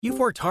You've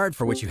worked hard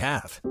for what you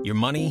have. Your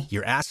money,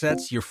 your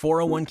assets, your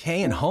 401k,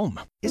 and home.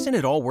 Isn't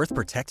it all worth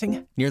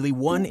protecting? Nearly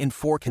 1 in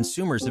 4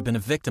 consumers have been a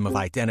victim of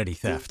identity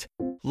theft.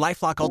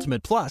 LifeLock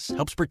Ultimate Plus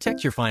helps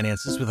protect your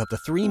finances with up to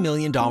 $3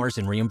 million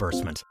in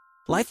reimbursement.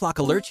 LifeLock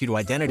alerts you to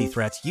identity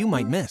threats you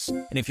might miss.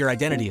 And if your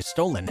identity is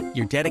stolen,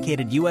 your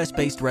dedicated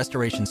U.S.-based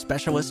restoration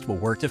specialist will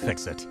work to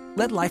fix it.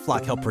 Let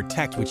LifeLock help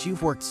protect what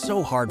you've worked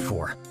so hard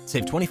for.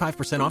 Save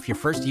 25% off your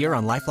first year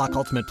on LifeLock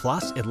Ultimate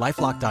Plus at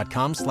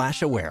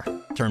LifeLock.com/aware.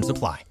 Terms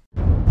apply.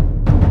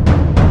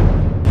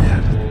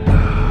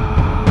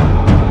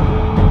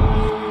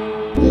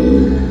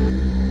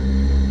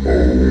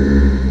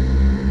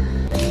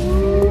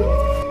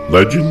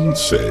 Legends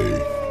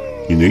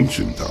say, in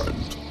ancient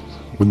times,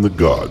 when the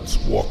gods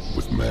walked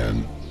with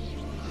man,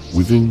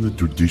 within the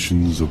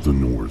traditions of the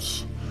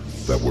Norse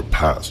that were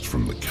passed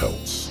from the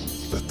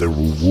Celts, that there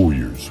were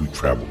warriors who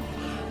traveled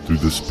through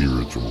the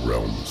spiritual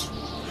realms.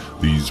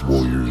 These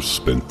warriors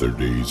spent their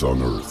days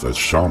on earth as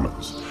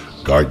shamans,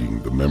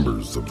 guiding the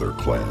members of their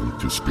clan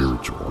to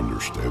spiritual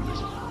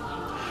understanding.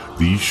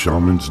 These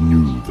shamans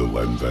knew the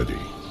Landvedi.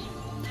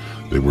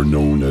 They were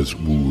known as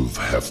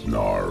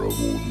Ulfhefnar of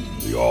Odin,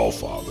 the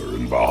Allfather,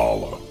 in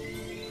Valhalla.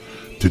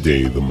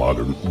 Today, the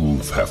modern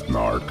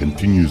Ulfhefnar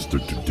continues the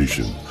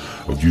tradition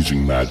of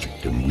using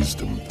magic and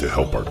wisdom to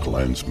help our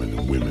clansmen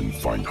and women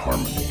find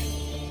harmony.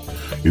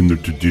 In the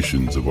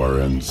traditions of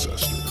our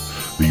ancestors,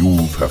 the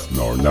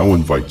Ulfhefnar now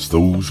invites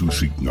those who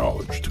seek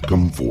knowledge to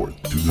come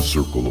forth to the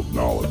circle of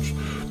knowledge,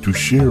 to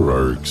share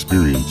our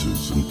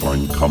experiences and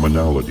find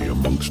commonality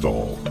amongst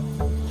all.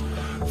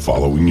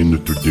 Following in the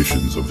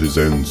traditions of his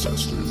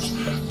ancestors,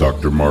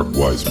 Dr. Mark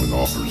Wiseman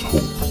offers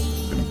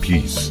hope and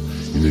peace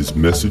in his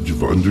message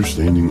of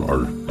understanding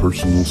our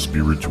personal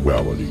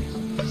spirituality.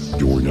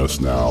 Join us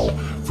now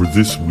for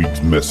this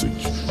week's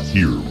message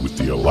here with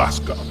the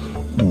Alaska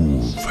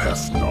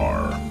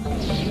Ulfhefnar.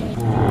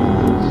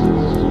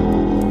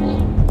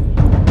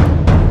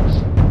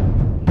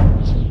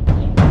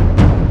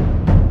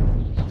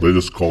 Let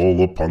us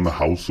call upon the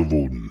House of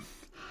Odin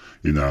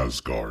in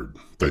Asgard,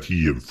 that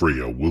he and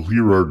Freya will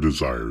hear our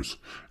desires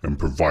and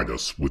provide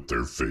us with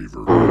their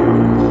favor.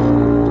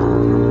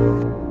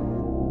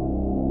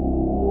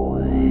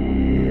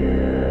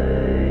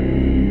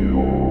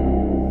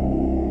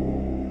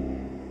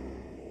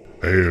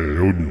 Hail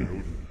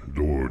Odin,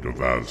 Lord of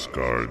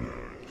Asgard,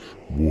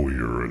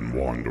 warrior and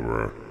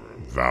wanderer,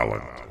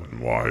 valiant and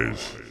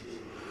wise.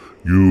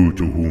 You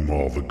to whom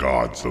all the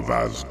gods of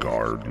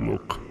Asgard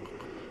look,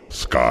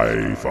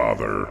 Sky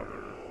Father,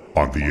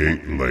 on the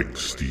 8-legged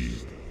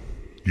steed.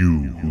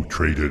 You who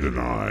traded an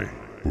eye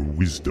for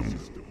wisdom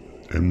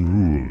and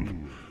ruled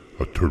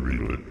a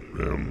turbulent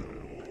realm.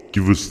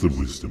 Give us the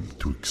wisdom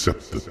to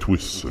accept the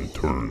twists and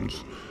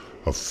turns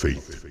of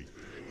fate,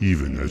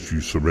 even as you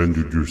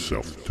surrendered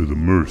yourself to the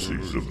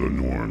mercies of the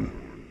Norn.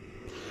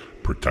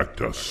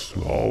 Protect us,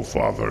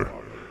 All-Father,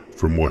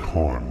 from what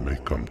harm may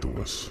come to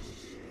us.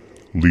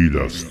 Lead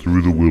us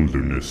through the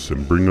wilderness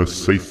and bring us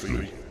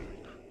safely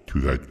to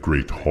that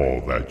great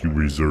hall that you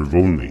reserve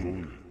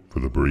only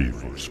for the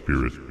brave of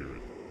spirit.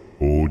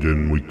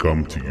 Odin, we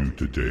come to you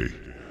today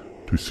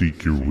to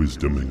seek your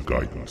wisdom and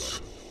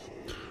guidance.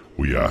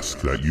 We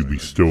ask that you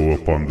bestow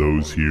upon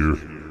those here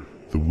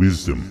the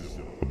wisdom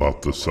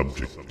about the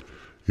subject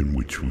in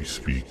which we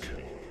speak.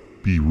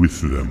 Be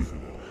with them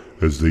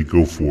as they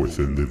go forth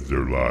and live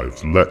their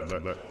lives. Let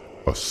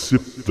us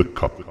sip the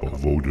cup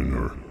of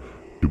Odinr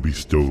to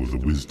bestow the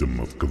wisdom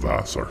of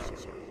Kvasir.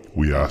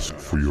 We ask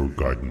for your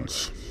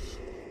guidance,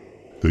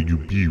 that you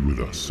be with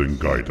us and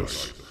guide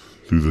us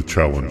through the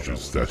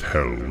challenges that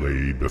hell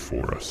lay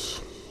before us.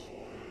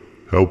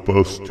 Help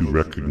us to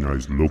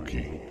recognize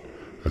Loki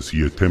as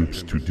he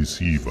attempts to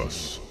deceive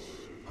us,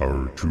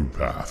 our true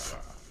path.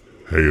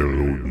 Hail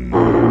Odin.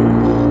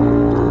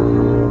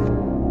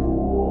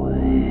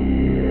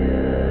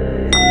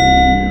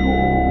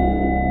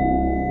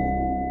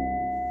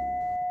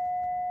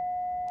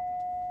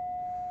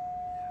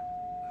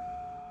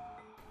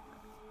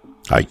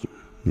 Hi,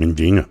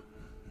 Mendina.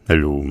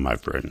 Hello, my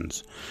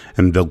friends,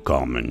 and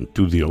welcome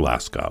to the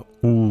Alaska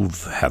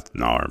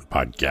Ulfhefnar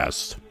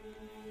podcast.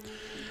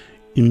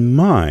 In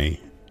my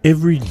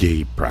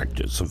everyday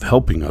practice of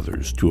helping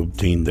others to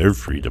obtain their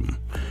freedom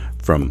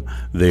from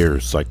their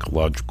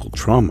psychological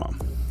trauma,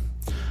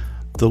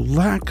 the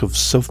lack of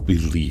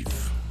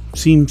self-belief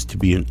seems to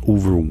be an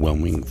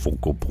overwhelming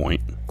focal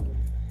point.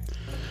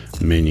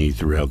 Many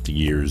throughout the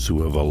years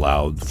who have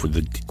allowed for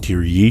the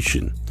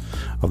deterioration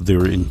of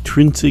their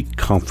intrinsic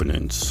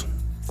confidence,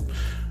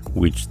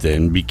 which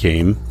then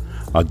became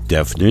a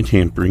definite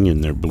hampering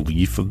in their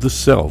belief of the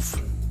self,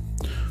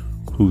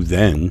 who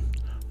then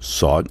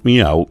sought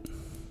me out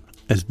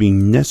as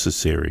being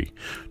necessary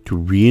to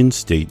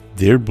reinstate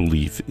their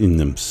belief in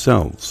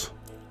themselves,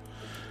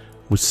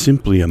 was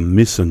simply a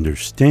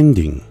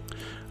misunderstanding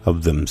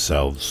of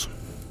themselves.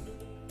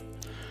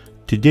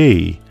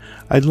 Today,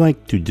 I'd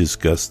like to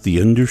discuss the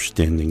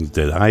understandings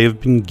that I have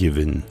been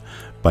given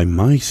by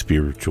my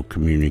spiritual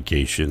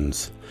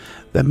communications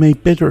that may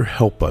better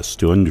help us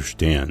to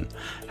understand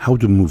how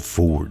to move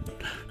forward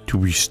to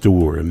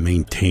restore and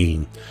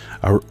maintain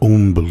our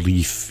own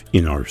belief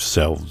in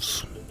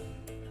ourselves.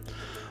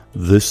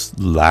 This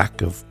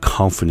lack of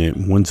confidence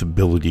in one's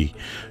ability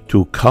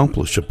to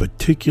accomplish a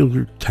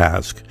particular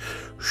task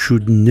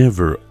should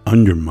never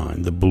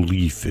undermine the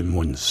belief in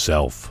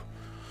oneself.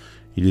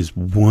 It is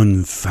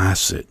one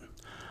facet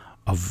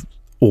of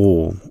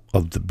all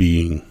of the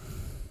being.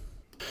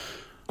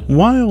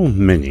 While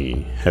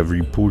many have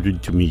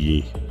reported to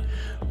me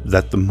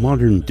that the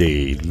modern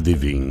day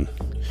living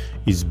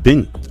is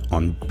bent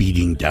on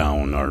beating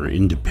down our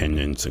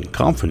independence and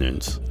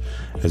confidence,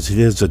 as it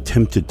has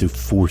attempted to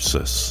force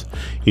us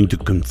into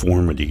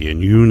conformity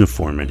and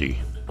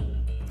uniformity,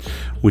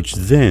 which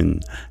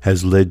then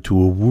has led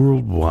to a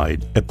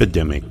worldwide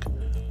epidemic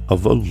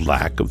of a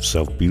lack of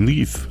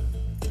self-belief.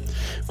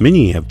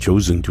 Many have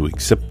chosen to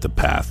accept the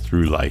path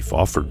through life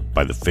offered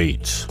by the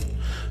fates,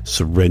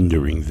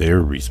 surrendering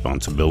their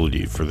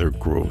responsibility for their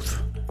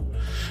growth,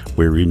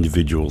 where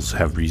individuals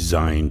have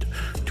resigned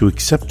to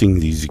accepting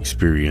these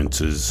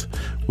experiences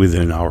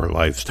within our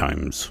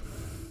lifetimes.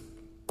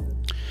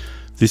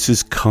 This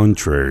is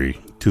contrary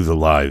to the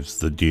lives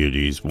the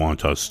deities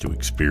want us to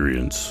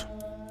experience.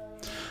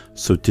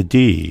 So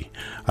today,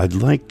 I'd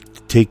like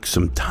to take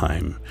some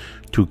time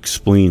to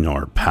explain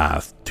our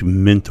path to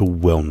mental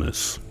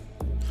wellness.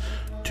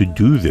 To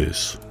do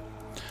this,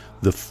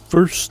 the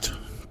first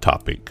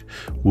topic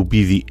will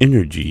be the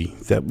energy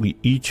that we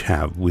each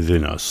have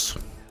within us.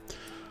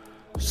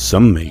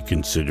 Some may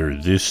consider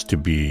this to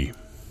be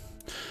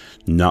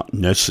not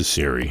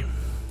necessary,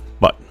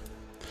 but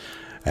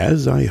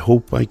as I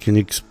hope I can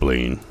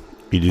explain,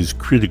 it is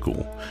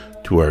critical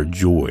to our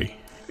joy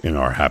and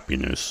our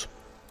happiness.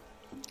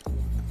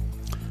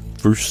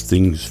 First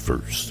things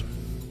first,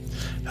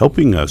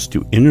 helping us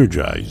to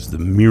energize the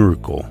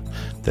miracle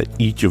that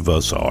each of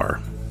us are.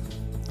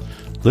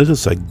 Let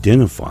us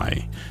identify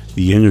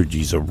the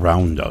energies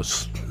around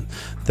us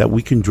that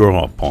we can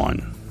draw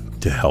upon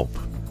to help.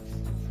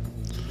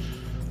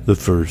 The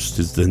first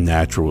is the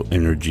natural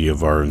energy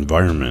of our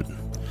environment,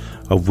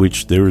 of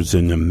which there is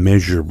an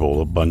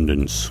immeasurable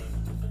abundance.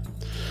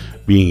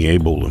 Being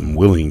able and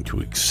willing to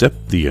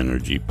accept the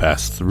energy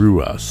passed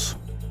through us,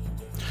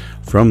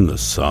 from the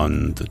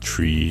sun, the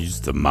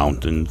trees, the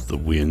mountains, the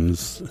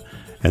winds,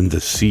 and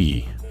the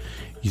sea,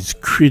 is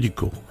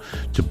critical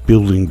to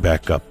building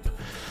back up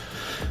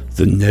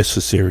the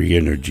necessary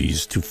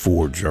energies to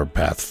forge our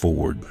path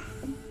forward.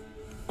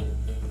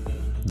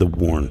 The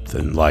warmth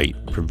and light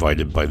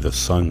provided by the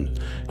sun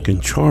can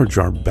charge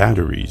our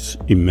batteries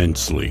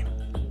immensely,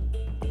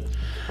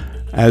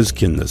 as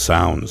can the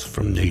sounds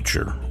from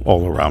nature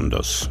all around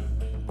us.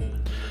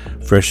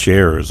 Fresh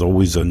air is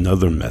always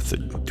another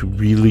method to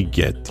really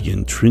get the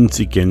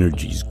intrinsic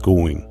energies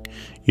going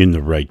in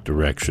the right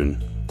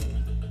direction.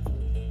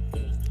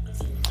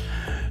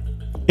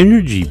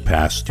 Energy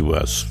passed to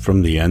us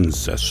from the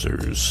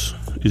ancestors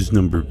is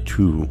number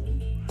 2,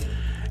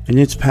 and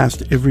it's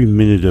passed every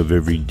minute of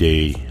every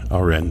day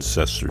our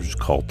ancestors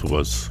call to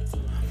us.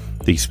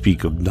 They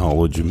speak of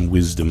knowledge and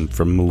wisdom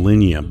from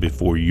millennia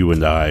before you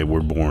and I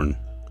were born.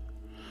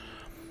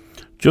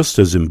 Just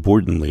as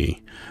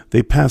importantly,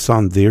 they pass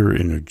on their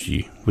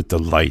energy with the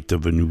light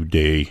of a new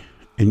day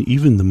and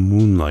even the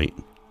moonlight.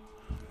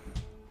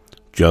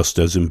 Just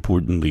as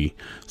importantly,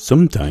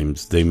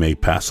 sometimes they may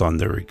pass on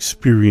their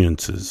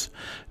experiences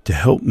to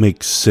help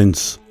make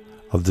sense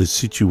of the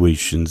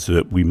situations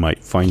that we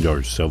might find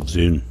ourselves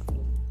in.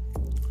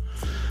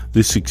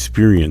 This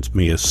experience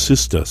may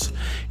assist us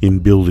in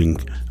building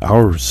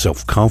our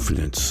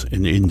self-confidence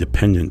and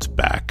independence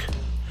back,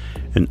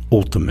 and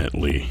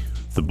ultimately,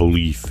 the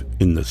belief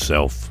in the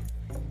self.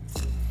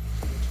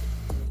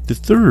 The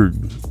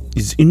third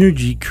is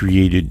energy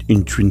created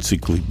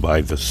intrinsically by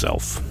the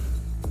self.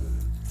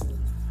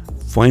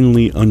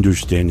 Finally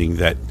understanding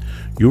that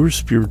your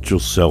spiritual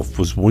self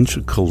was once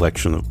a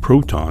collection of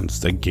protons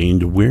that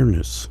gained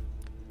awareness.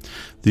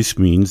 This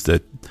means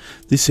that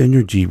this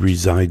energy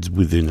resides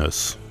within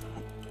us,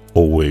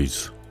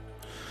 always.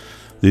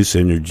 This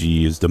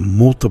energy is the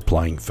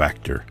multiplying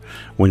factor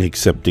when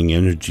accepting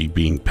energy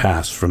being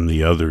passed from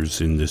the others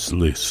in this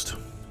list.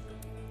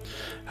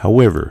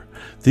 However,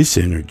 this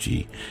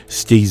energy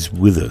stays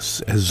with us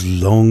as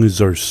long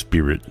as our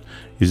spirit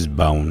is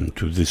bound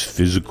to this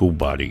physical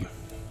body.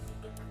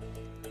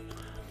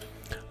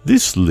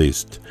 This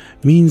list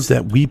means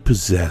that we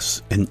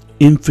possess an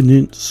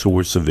infinite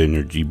source of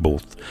energy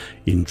both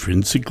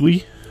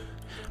intrinsically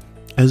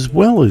as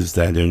well as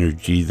that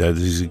energy that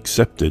is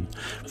accepted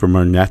from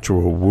our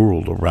natural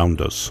world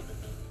around us.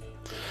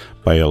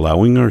 By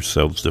allowing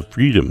ourselves the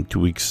freedom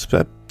to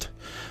accept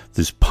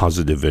this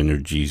positive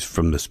energies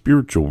from the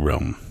spiritual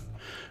realm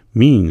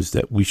means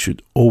that we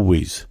should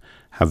always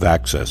have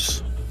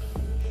access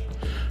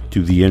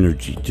to the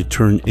energy to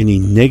turn any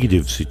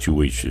negative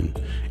situation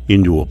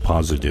into a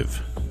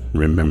positive.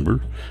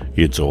 Remember,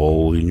 it's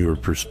all in your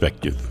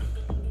perspective.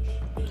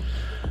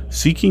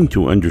 Seeking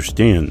to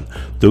understand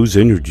those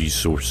energy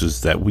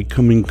sources that we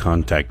come in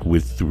contact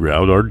with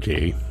throughout our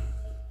day,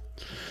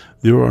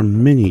 there are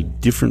many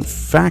different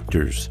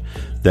factors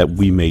that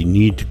we may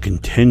need to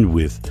contend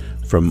with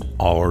from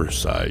our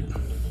side.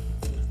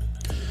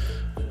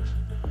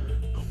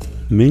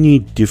 Many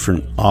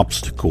different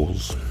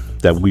obstacles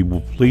that we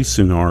will place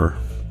in our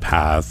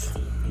path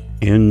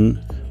and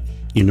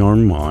in our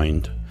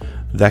mind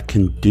that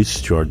can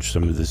discharge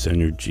some of this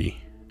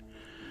energy.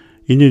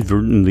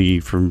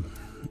 Inadvertently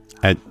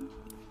at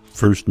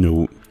first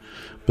note,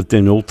 but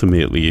then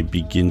ultimately it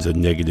begins a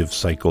negative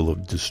cycle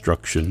of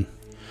destruction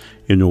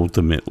and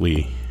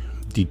ultimately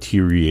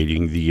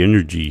deteriorating the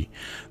energy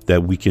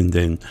that we can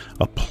then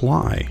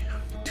apply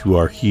to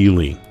our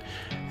healing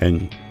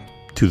and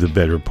to the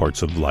better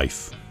parts of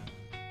life.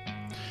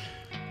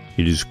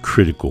 It is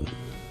critical.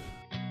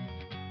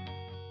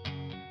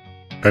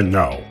 And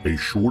now, a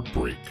short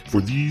break for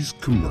these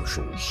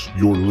commercials.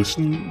 You're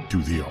listening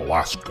to the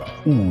Alaska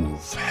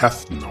Uv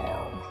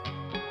Hefnar.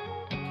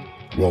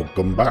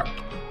 Welcome back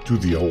to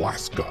the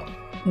Alaska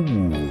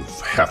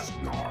Uv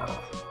Hefnar.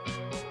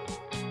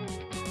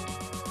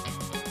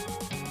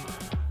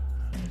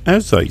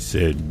 As I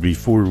said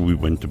before we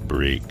went to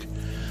break,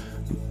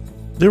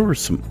 there were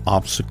some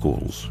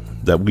obstacles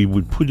that we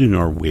would put in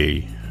our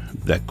way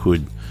that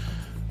could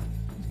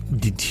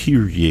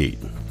deteriorate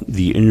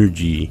the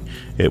energy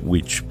at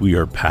which we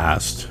are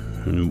passed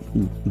and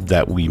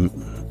that we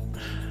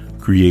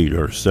create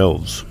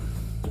ourselves.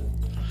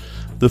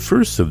 The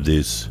first of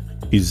this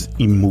is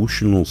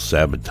emotional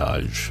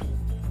sabotage.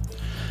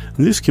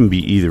 And this can be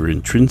either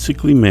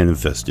intrinsically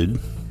manifested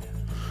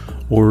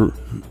or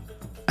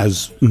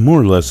as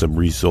more or less a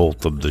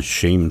result of the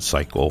shame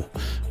cycle.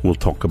 We'll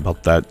talk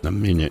about that in a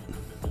minute.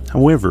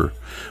 However,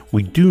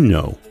 we do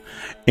know,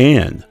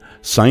 and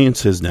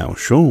science has now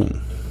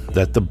shown,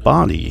 that the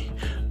body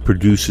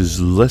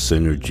produces less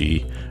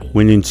energy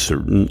when in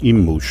certain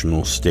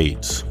emotional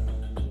states.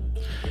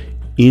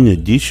 In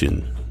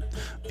addition,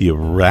 the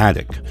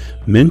erratic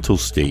mental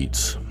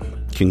states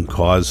can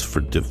cause for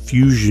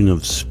diffusion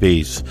of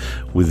space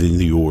within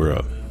the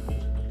aura,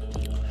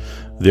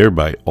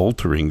 thereby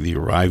altering the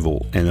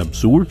arrival and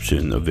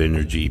absorption of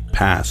energy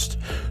passed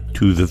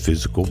to the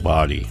physical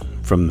body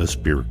from the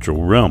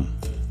spiritual realm.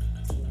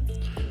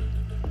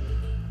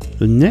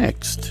 The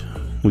next,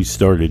 we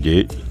started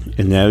it,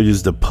 and that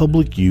is the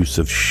public use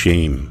of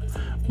shame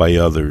by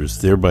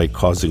others, thereby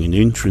causing an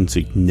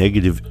intrinsic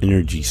negative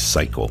energy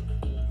cycle.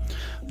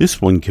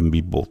 This one can be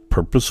both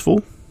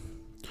purposeful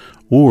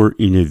or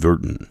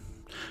inadvertent,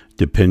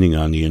 depending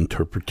on the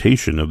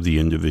interpretation of the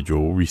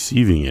individual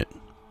receiving it.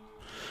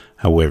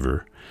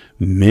 However,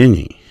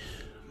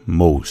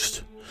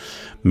 most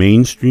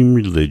mainstream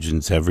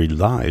religions have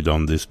relied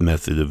on this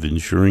method of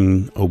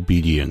ensuring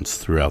obedience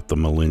throughout the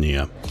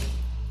millennia.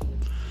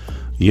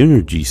 The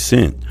energy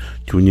sent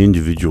to an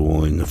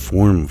individual in the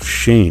form of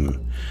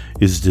shame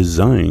is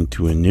designed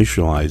to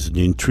initialize an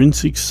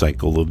intrinsic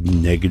cycle of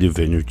negative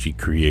energy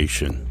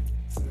creation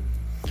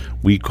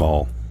we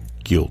call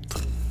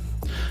guilt.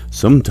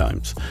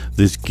 Sometimes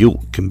this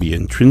guilt can be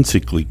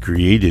intrinsically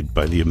created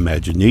by the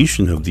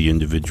imagination of the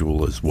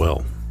individual as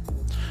well.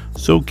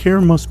 So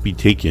care must be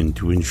taken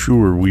to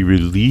ensure we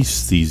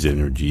release these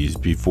energies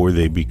before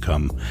they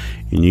become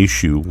an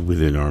issue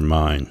within our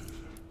mind.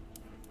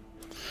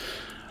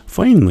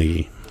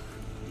 Finally,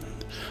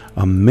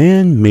 a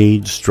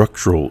man-made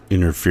structural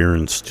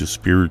interference to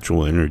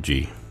spiritual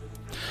energy.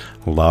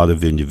 A lot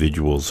of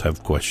individuals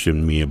have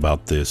questioned me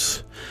about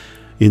this,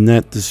 in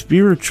that the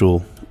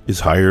spiritual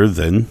is higher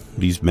than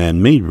these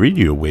man-made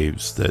radio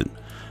waves that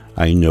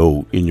I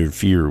know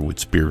interfere with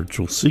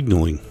spiritual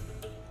signaling.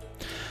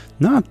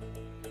 Not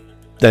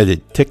that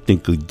it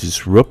technically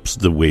disrupts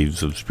the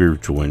waves of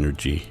spiritual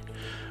energy,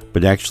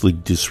 but actually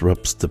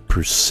disrupts the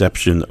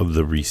perception of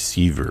the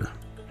receiver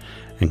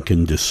and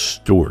can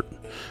distort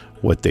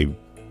what they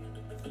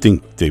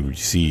think they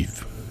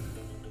receive.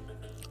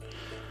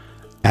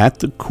 At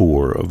the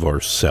core of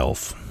our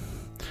self,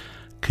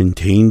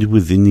 contained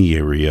within the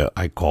area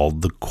I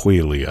called the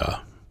qualia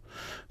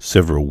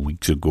several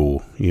weeks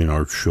ago in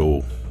our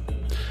show,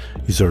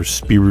 is our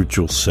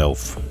spiritual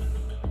self.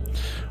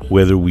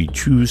 Whether we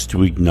choose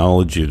to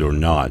acknowledge it or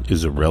not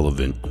is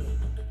irrelevant.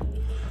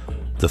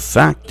 The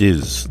fact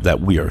is that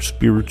we are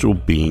spiritual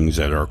beings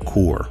at our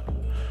core,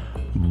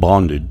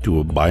 bonded to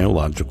a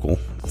biological,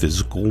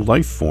 physical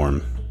life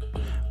form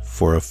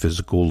for a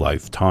physical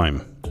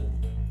lifetime.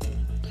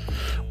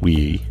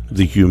 We,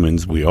 the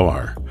humans we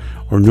are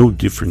no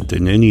different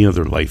than any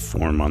other life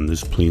form on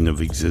this plane of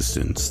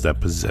existence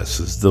that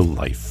possesses the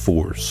life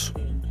force.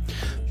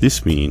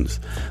 This means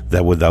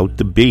that without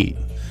debate,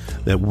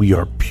 that we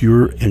are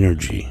pure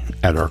energy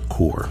at our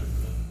core.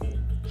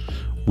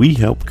 We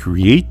help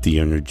create the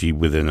energy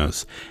within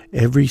us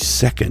every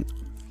second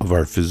of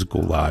our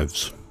physical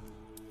lives.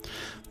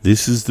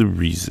 This is the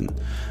reason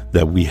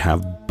that we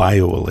have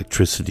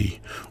bioelectricity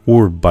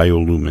or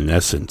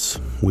bioluminescence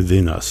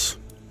within us.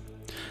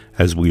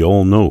 As we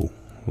all know,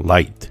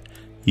 light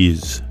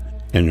is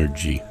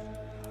energy.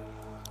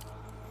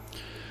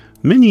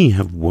 Many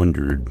have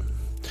wondered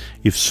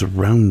if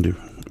surrendering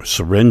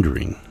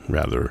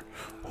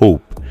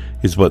Hope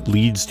is what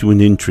leads to an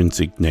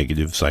intrinsic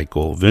negative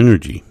cycle of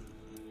energy.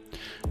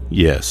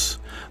 Yes,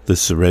 the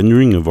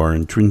surrendering of our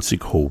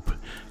intrinsic hope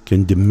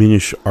can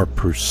diminish our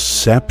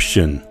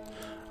perception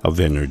of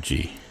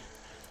energy,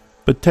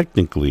 but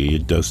technically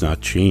it does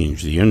not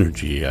change the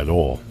energy at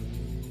all.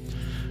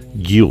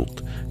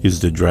 Guilt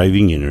is the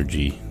driving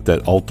energy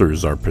that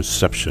alters our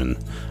perception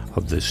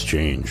of this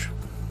change.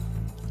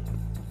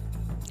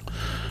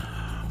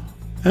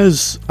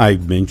 As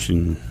I've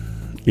mentioned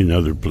in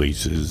other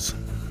places,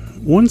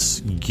 once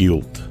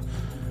guilt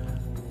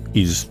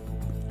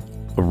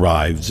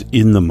arrives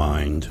in the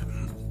mind,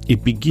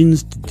 it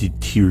begins to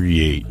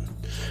deteriorate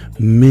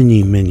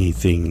many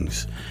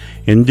things,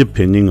 and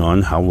depending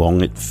on how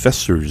long it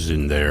festers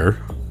in there,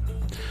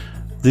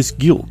 this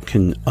guilt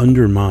can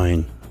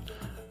undermine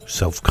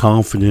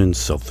self-confidence,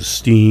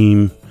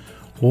 self-esteem,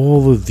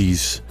 all of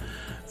these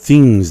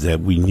things that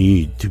we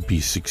need to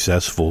be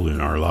successful in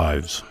our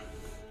lives.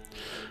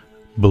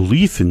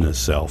 Belief in the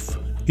self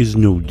is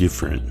no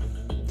different.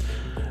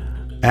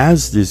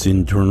 As this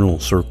internal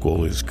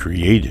circle is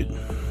created,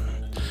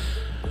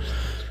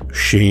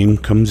 shame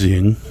comes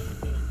in.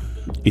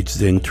 It's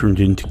then turned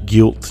into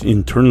guilt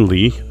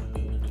internally.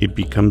 It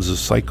becomes a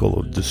cycle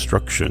of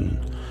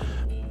destruction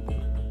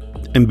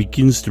and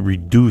begins to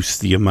reduce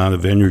the amount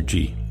of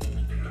energy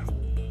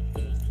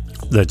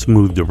that's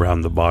moved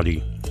around the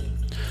body,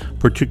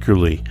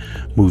 particularly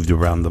moved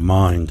around the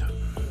mind.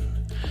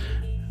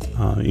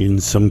 In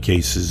some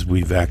cases,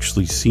 we've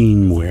actually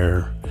seen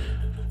where,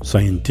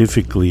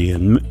 scientifically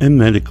and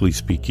medically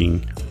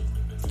speaking,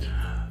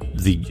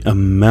 the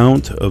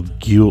amount of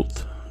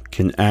guilt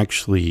can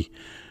actually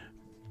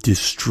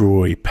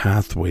destroy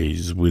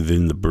pathways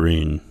within the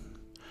brain,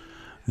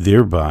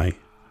 thereby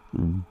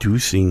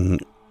reducing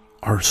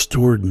our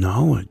stored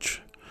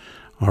knowledge,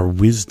 our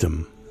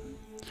wisdom.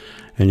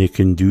 And it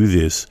can do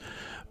this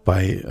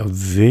by a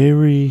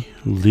very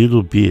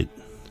little bit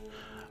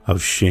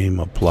of shame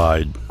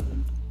applied.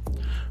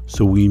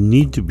 So we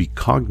need to be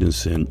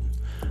cognizant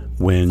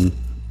when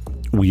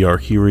we are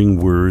hearing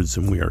words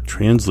and we are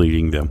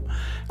translating them,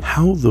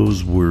 how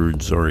those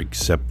words are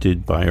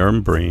accepted by our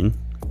brain,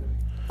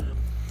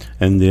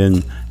 and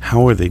then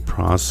how are they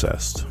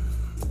processed.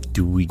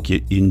 Do we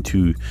get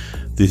into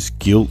this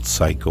guilt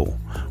cycle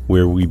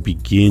where we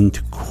begin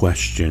to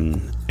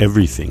question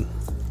everything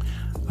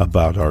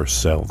about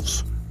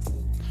ourselves?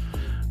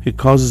 It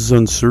causes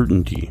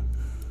uncertainty.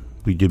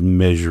 We didn't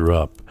measure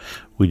up.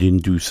 We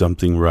didn't do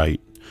something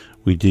right.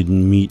 We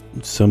didn't meet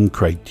some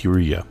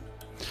criteria,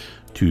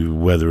 to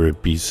whether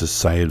it be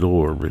societal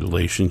or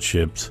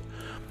relationships.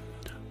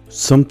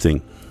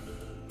 Something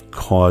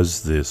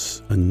caused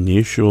this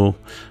initial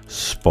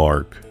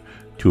spark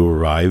to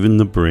arrive in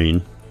the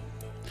brain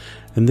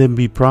and then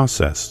be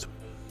processed.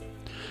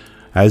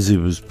 As it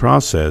was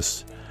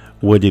processed,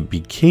 what it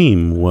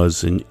became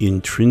was an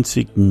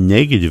intrinsic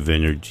negative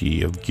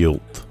energy of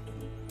guilt.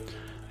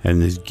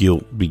 And this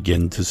guilt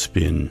began to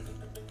spin.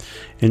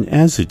 And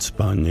as it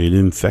spun, it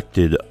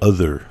infected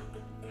other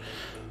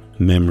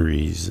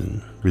memories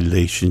and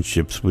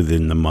relationships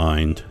within the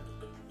mind.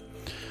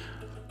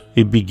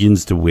 It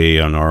begins to weigh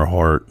on our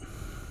heart.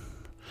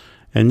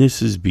 And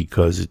this is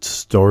because it's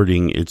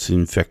starting its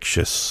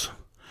infectious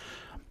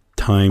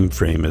time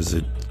frame as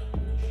it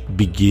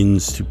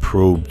begins to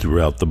probe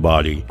throughout the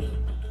body.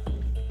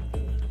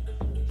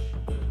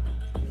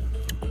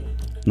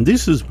 And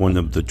this is one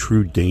of the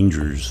true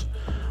dangers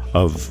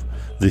of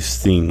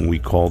this thing we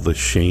call the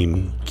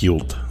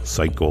shame-guilt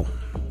cycle.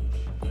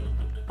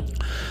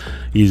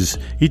 Is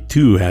it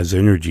too has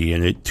energy,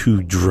 and it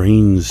too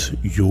drains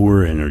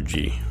your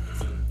energy.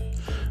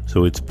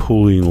 So it's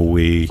pulling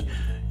away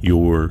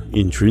your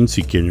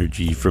intrinsic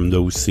energy from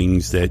those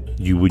things that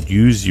you would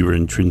use your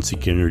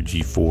intrinsic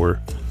energy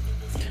for.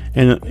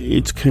 And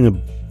it's kind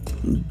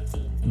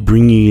of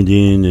bringing it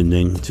in and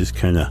then just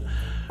kind of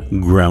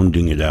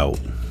grounding it out.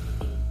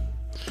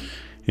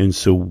 And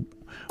so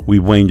we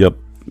wind up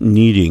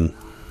needing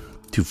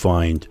to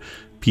find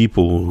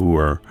people who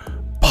are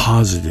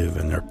positive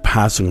and they're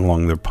passing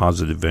along their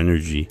positive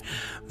energy,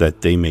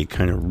 that they may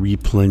kind of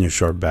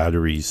replenish our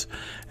batteries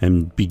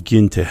and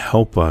begin to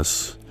help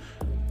us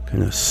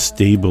kind of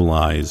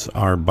stabilize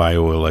our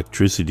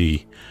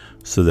bioelectricity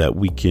so that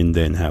we can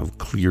then have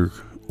clear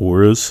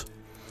auras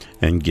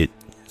and get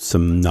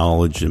some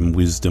knowledge and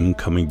wisdom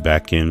coming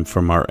back in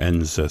from our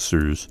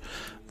ancestors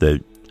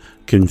that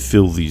can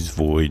fill these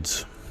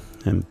voids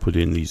and put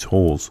in these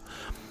holes.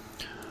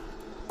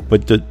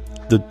 But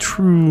the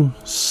true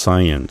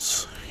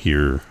science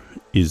here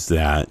is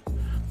that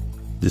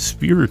the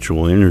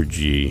spiritual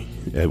energy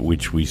at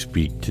which we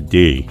speak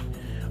today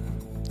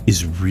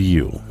is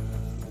real.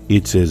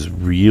 It's as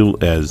real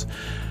as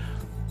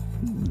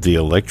the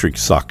electric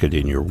socket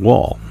in your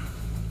wall.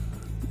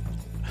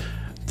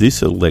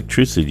 This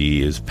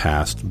electricity is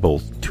passed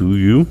both to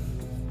you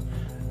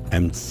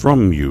and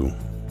from you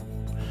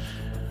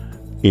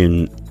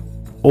in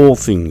all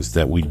things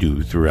that we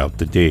do throughout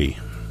the day.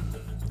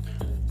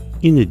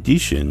 In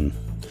addition,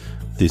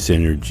 this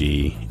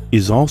energy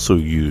is also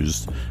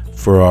used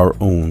for our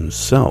own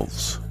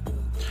selves.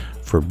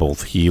 for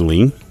both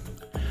healing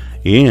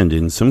and,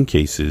 in some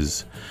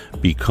cases,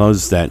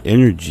 because that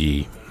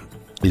energy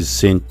is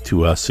sent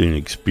to us in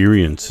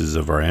experiences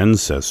of our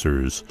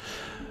ancestors,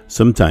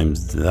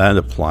 sometimes that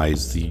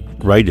applies the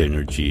right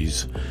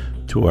energies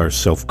to our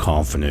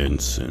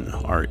self-confidence and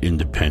our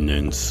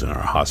independence and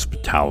our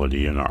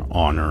hospitality and our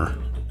honor.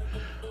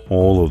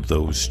 All of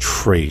those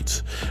traits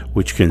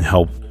which can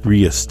help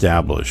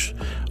reestablish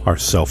our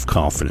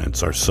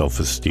self-confidence, our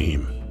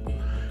self-esteem,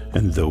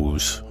 and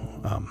those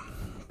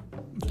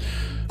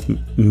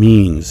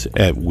means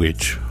at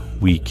which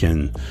we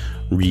can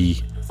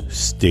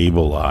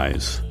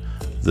restabilize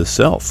the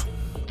self,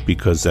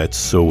 because that's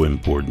so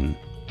important.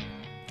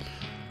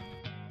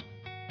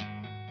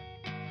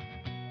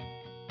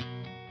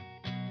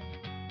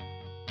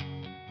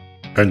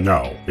 And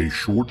now, a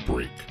short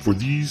break for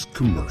these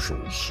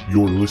commercials.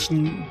 You're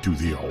listening to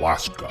the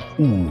Alaska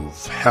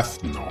Uv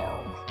Hefnar.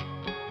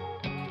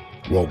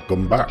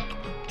 Welcome back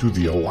to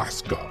the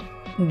Alaska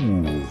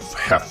Uv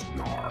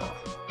Hefnar.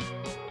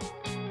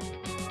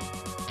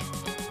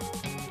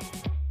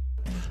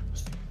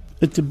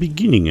 At the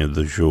beginning of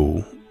the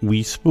show,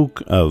 we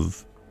spoke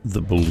of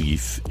the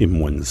belief in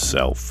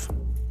oneself.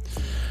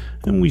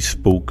 And we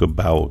spoke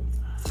about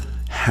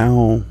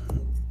how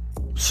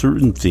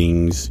certain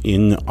things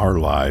in our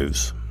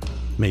lives,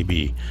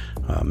 maybe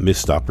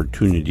missed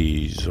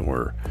opportunities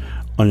or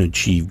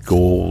unachieved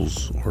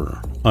goals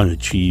or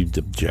unachieved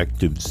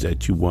objectives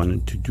that you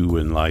wanted to do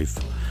in life,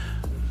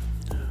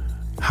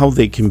 how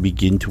they can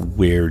begin to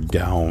wear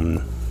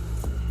down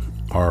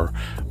our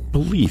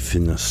belief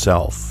in the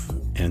self,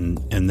 and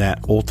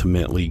that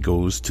ultimately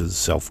goes to the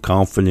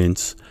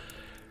self-confidence.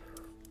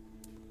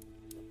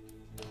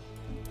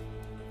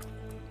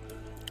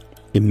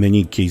 In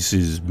many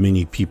cases,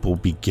 many people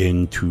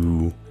begin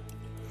to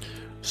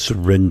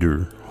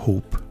surrender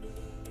hope,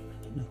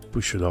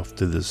 push it off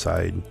to the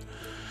side,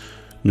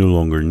 no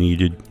longer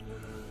needed.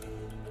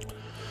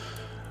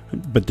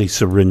 But they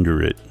surrender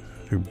it.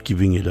 They're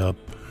giving it up.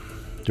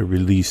 They're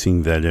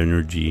releasing that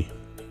energy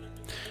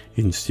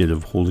instead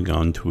of holding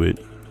on to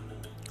it.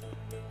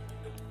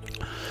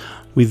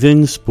 We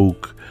then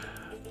spoke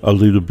a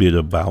little bit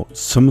about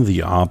some of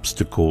the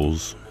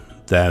obstacles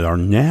that are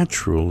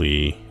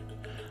naturally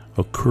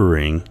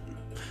occurring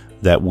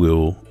that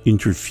will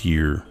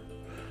interfere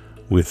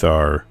with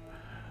our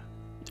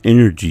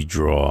energy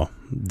draw,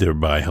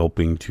 thereby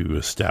helping to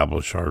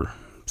establish our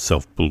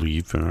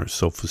self-belief and our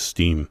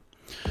self-esteem.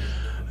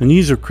 And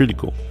these are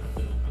critical.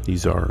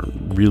 These are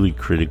really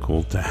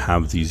critical to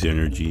have these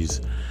energies.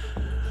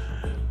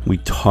 We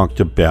talked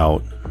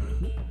about,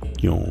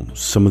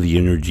 some of the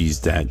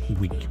energies that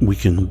we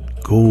can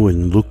go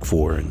and look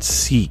for and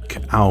seek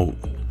out,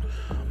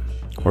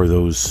 or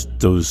those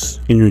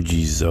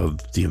energies of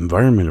the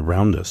environment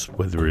around us,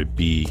 whether it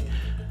be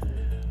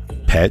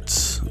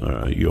pets,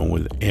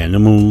 with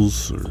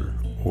animals,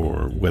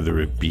 or whether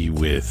it be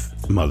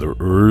with Mother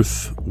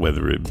Earth,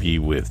 whether it be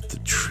with the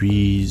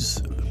trees,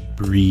 the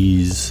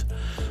breeze,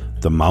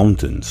 the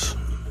mountains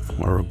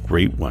are a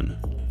great one.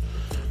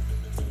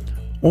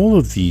 All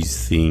of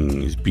these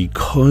things,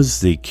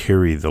 because they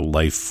carry the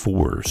life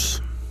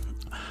force,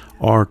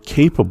 are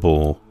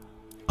capable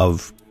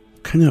of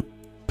kind of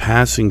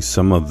passing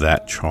some of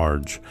that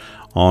charge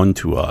on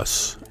to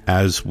us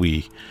as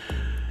we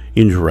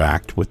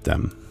interact with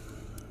them,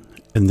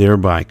 and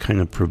thereby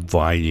kind of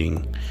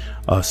providing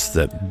us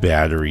that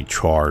battery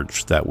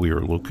charge that we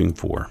are looking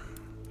for.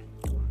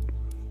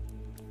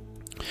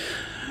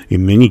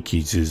 In many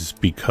cases,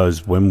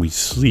 because when we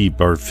sleep,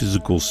 our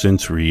physical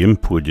sensory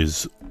input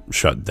is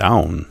shut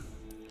down,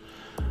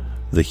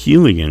 the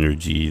healing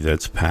energy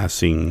that's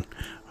passing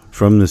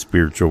from the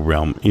spiritual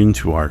realm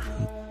into our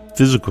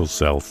physical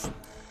self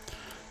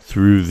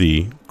through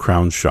the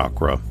crown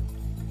chakra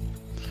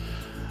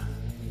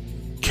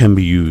can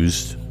be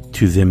used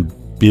to then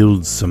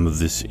build some of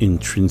this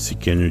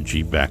intrinsic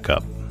energy back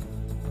up.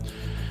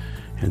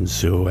 And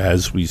so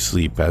as we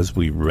sleep, as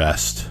we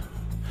rest,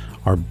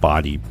 our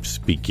bodies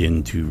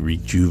begin to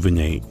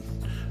rejuvenate,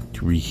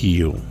 to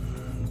reheal,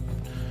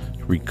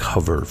 to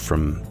recover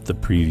from the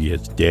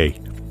previous day.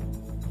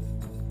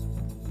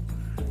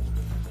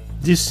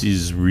 This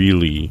is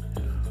really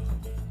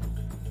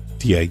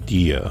the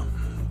idea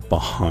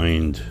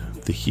behind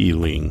the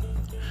healing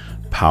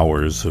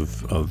powers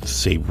of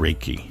say,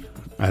 Reiki,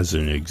 as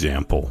an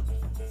example.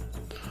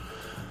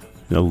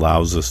 It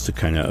allows us to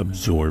kind of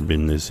absorb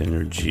in this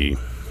energy.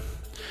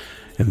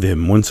 And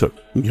then once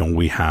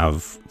we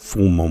have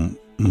full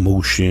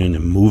motion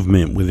and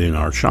movement within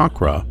our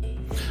chakra,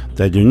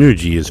 that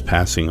energy is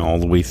passing all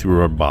the way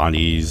through our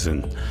bodies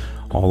and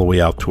all the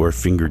way out to our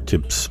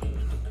fingertips.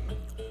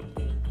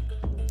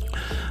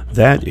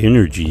 That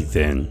energy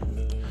then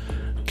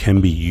can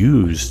be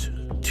used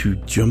to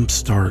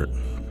jumpstart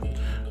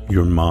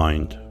your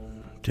mind,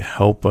 to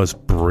help us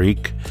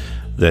break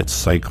that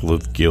cycle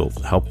of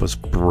guilt, help us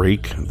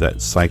break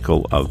that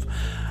cycle of,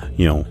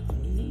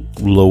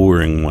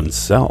 lowering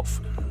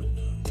oneself,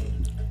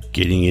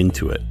 getting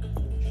into it.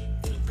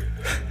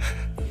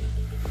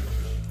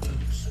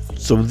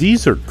 So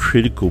these are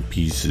critical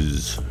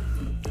pieces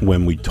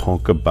when we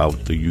talk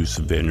about the use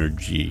of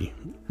energy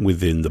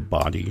within the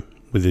body,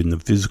 within the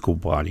physical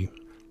body.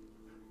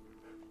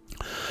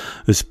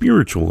 The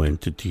spiritual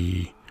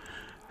entity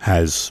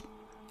has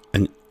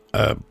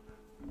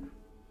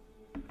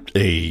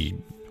a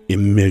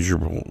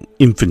immeasurable,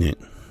 infinite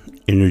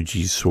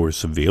energy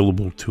source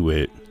available to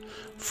it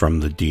from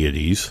the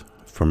deities,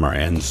 from our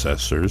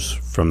ancestors,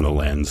 from the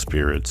land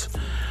spirits,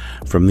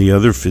 from the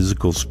other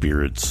physical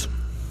spirits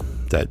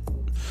that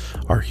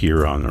are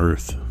here on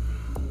Earth.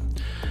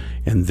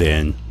 And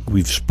then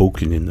we've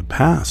spoken in the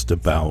past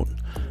about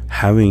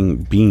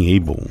being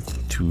able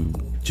to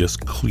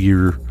just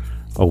clear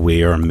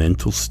away our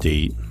mental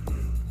state,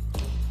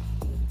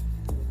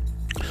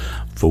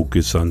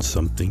 focus on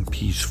something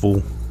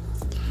peaceful,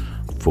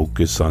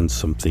 focus on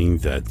something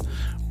that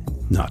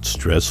not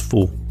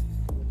stressful.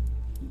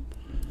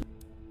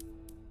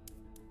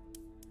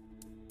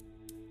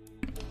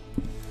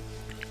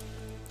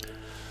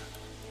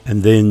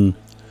 And then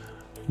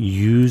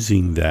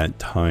using that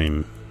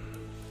time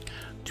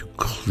to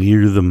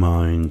clear the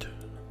mind,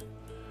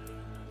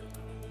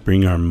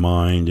 bring our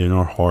mind and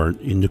our heart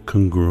into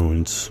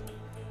congruence,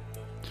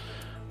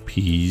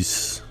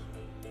 peace,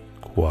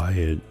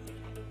 quiet.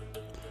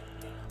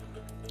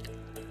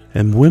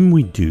 And when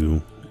we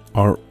do,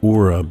 our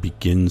aura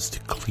begins to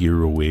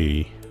clear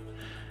away,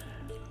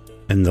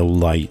 and the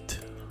light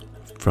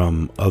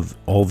from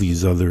all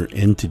these other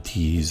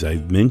entities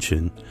I've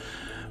mentioned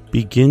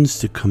begins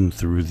to come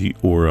through the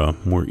aura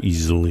more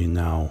easily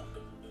now.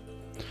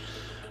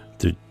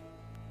 The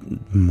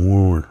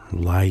more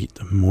light,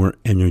 more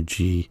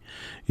energy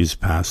is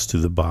passed to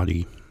the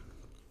body.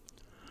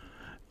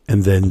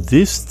 And then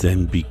this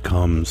then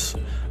becomes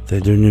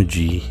that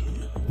energy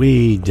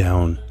way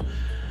down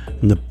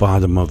in the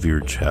bottom of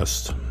your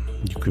chest.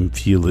 You can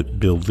feel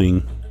it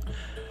building.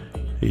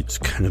 It's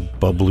kind of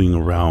bubbling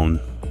around.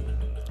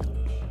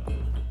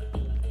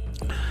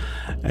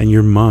 And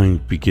your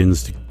mind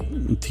begins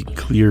to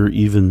clear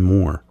even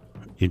more.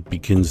 It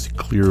begins to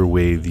clear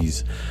away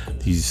these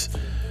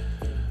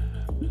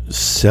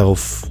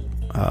self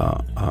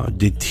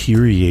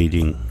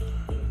deteriorating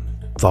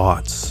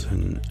thoughts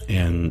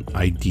and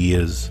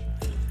ideas.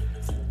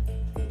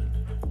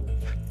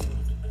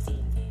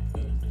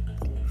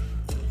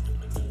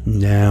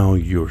 Now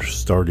you're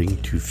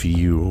starting to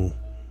feel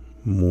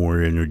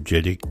more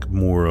energetic,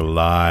 more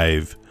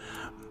alive.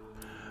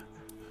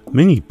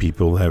 Many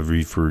people have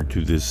referred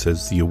to this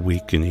as the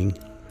awakening.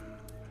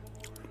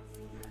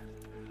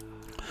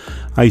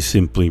 I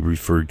simply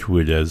refer to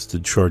it as the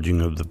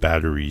charging of the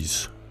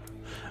batteries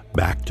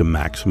back to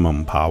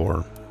maximum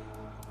power.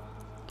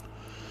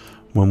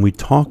 When we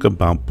talk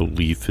about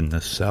belief in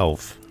the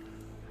self,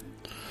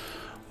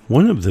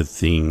 one of the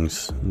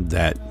things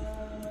that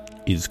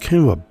is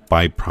kind of a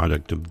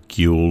byproduct of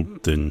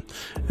guilt and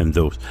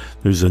those,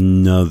 there's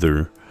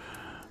another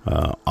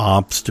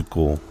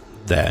obstacle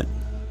that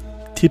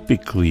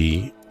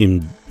typically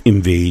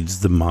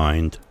invades the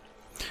mind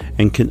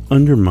and can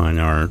undermine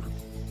our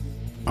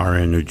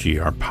energy,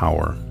 our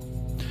power.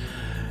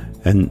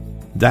 And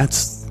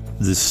that's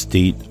the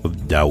state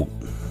of doubt.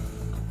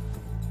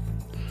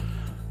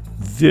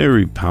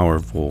 Very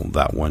powerful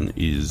that one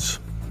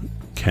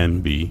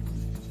can be.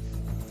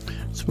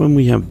 So when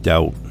we have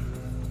doubt,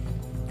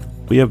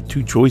 we have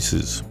two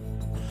choices.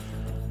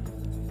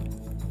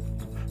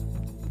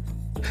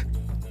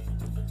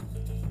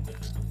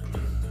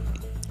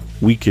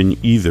 We can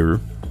either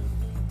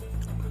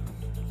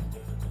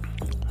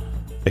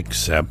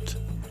accept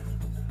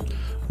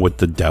what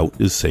the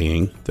doubt is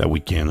saying, that we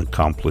can't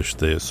accomplish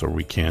this or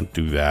we can't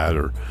do that,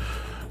 or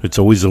it's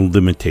always a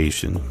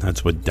limitation.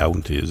 That's what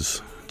doubt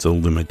is. It's a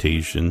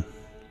limitation.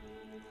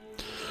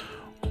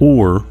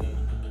 Or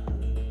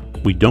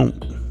we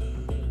don't.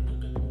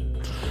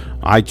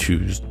 I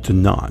choose to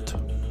not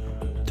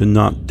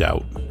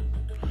doubt,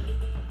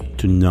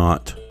 to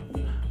not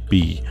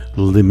be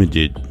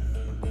limited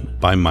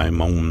by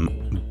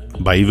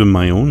even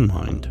my own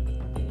mind.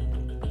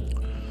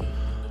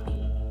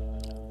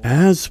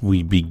 As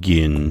we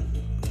begin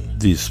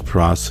this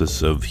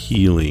process of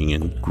healing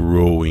and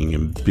growing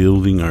and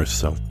building our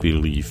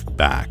self-belief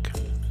back,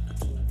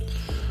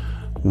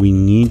 we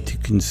need to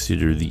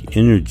consider the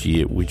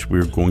energy at which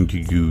we're going to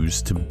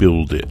use to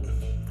build it.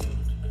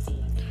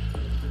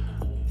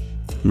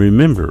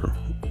 Remember,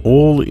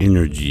 all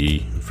energy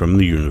from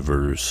the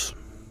universe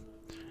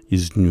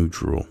is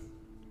neutral.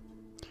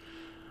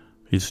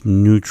 It's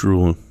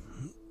neutral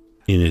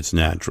in its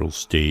natural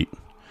state.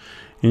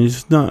 And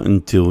it's not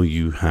until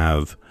you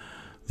have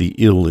the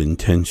ill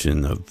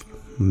intention of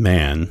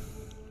man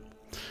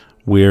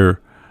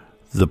where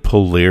the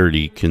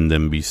polarity can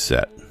then be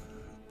set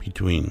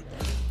between,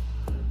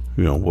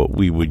 what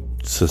we would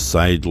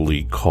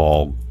societally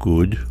call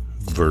good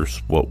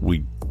versus what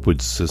we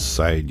would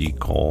society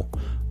call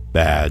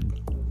bad.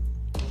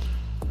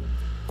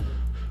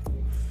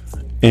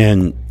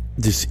 And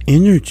this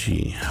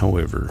energy,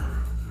 however,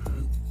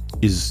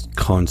 is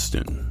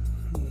constant.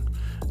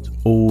 It's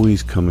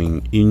always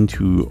coming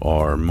into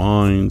our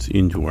minds,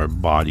 into our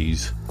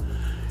bodies,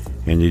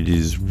 and it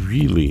is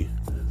really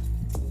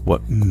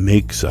what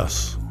makes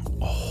us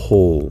a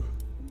whole.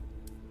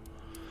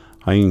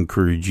 I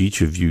encourage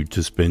each of you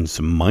to spend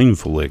some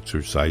mindful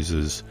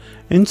exercises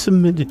and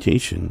some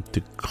meditation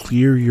to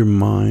clear your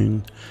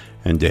mind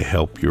and to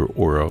help your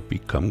aura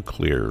become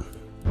clear.